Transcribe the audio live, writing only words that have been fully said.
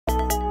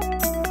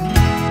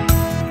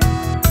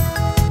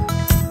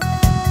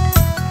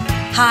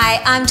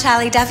Hi, I'm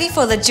Charlie Duffy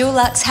for the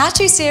Dulux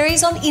how-to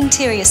series on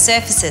interior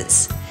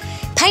surfaces.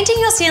 Painting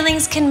your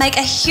ceilings can make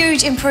a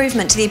huge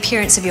improvement to the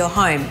appearance of your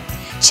home.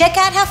 Check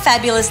out how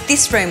fabulous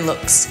this room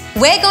looks.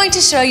 We're going to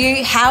show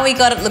you how we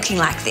got it looking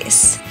like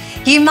this.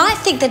 You might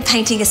think that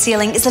painting a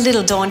ceiling is a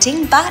little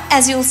daunting, but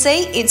as you'll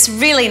see, it's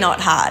really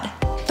not hard.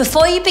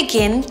 Before you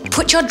begin,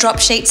 put your drop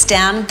sheets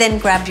down, then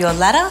grab your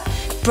ladder,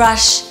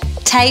 brush,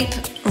 tape,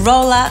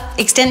 roller,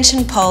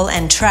 extension pole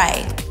and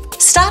tray.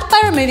 Start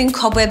by removing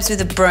cobwebs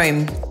with a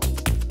broom.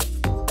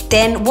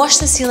 Then wash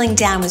the ceiling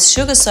down with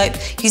sugar soap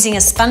using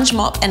a sponge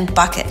mop and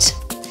bucket.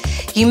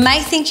 You may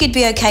think you'd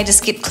be okay to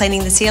skip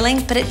cleaning the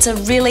ceiling, but it's a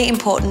really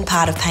important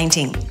part of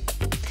painting.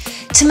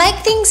 To make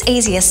things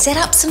easier, set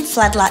up some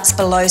floodlights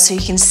below so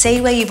you can see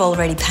where you've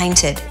already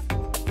painted.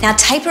 Now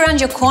tape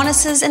around your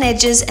cornices and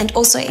edges and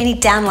also any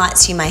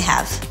downlights you may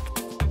have.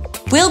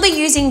 We'll be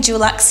using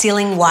Dulux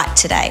Ceiling White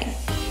today.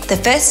 The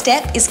first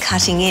step is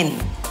cutting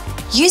in.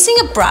 Using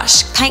a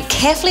brush, paint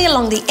carefully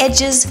along the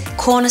edges,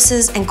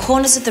 cornices and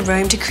corners of the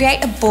room to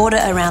create a border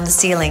around the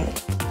ceiling.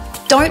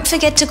 Don't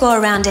forget to go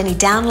around any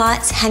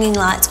downlights, hanging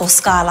lights or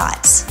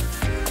skylights.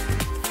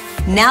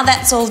 Now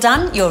that's all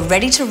done, you're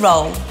ready to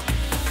roll.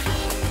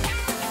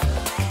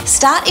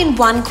 Start in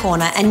one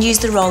corner and use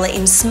the roller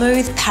in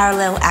smooth,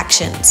 parallel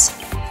actions.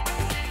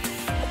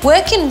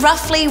 Work in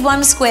roughly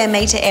 1 square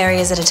metre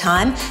areas at a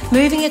time,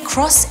 moving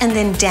across and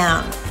then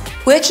down.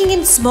 Working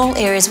in small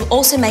areas will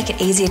also make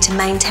it easier to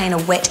maintain a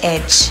wet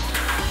edge.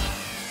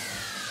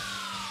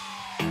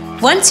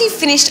 Once you've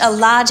finished a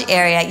large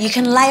area, you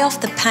can lay off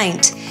the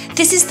paint.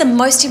 This is the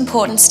most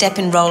important step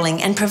in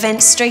rolling and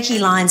prevents streaky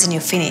lines in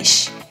your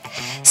finish.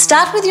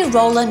 Start with your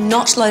roller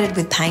not loaded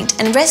with paint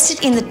and rest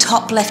it in the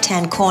top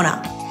left-hand corner.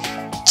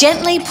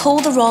 Gently pull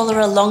the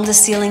roller along the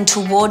ceiling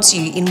towards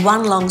you in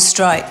one long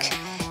stroke.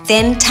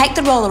 Then take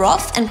the roller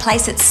off and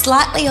place it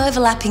slightly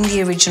overlapping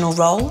the original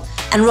roll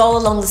and roll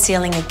along the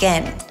ceiling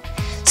again.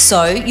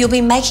 So you'll be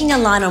making a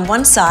line on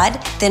one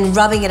side, then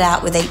rubbing it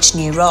out with each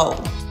new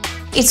roll.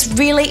 It's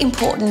really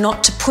important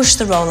not to push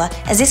the roller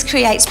as this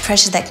creates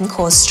pressure that can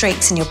cause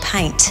streaks in your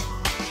paint.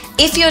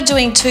 If you're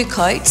doing 2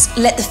 coats,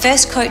 let the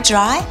first coat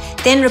dry,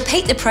 then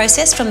repeat the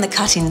process from the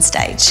cut-in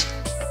stage.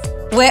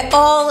 We're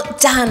all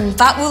done,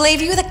 but we'll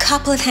leave you with a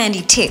couple of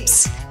handy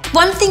tips.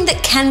 One thing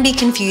that can be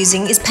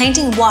confusing is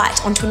painting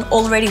white onto an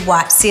already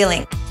white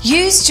ceiling.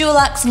 Use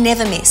Dulux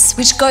Never Miss,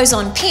 which goes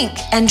on pink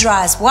and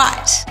dries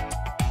white.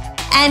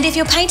 And if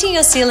you're painting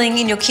your ceiling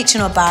in your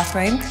kitchen or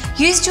bathroom,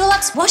 use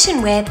Dulux Wash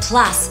and Wear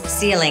Plus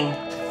Ceiling.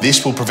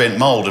 This will prevent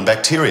mould and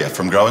bacteria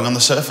from growing on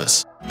the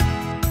surface.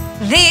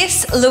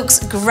 This looks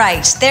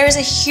great. There is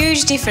a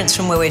huge difference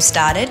from where we've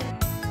started.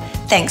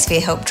 Thanks for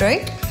your help,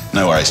 Drew.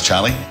 No worries,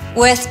 Charlie.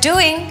 Worth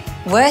doing,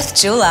 worth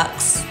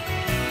Dulux.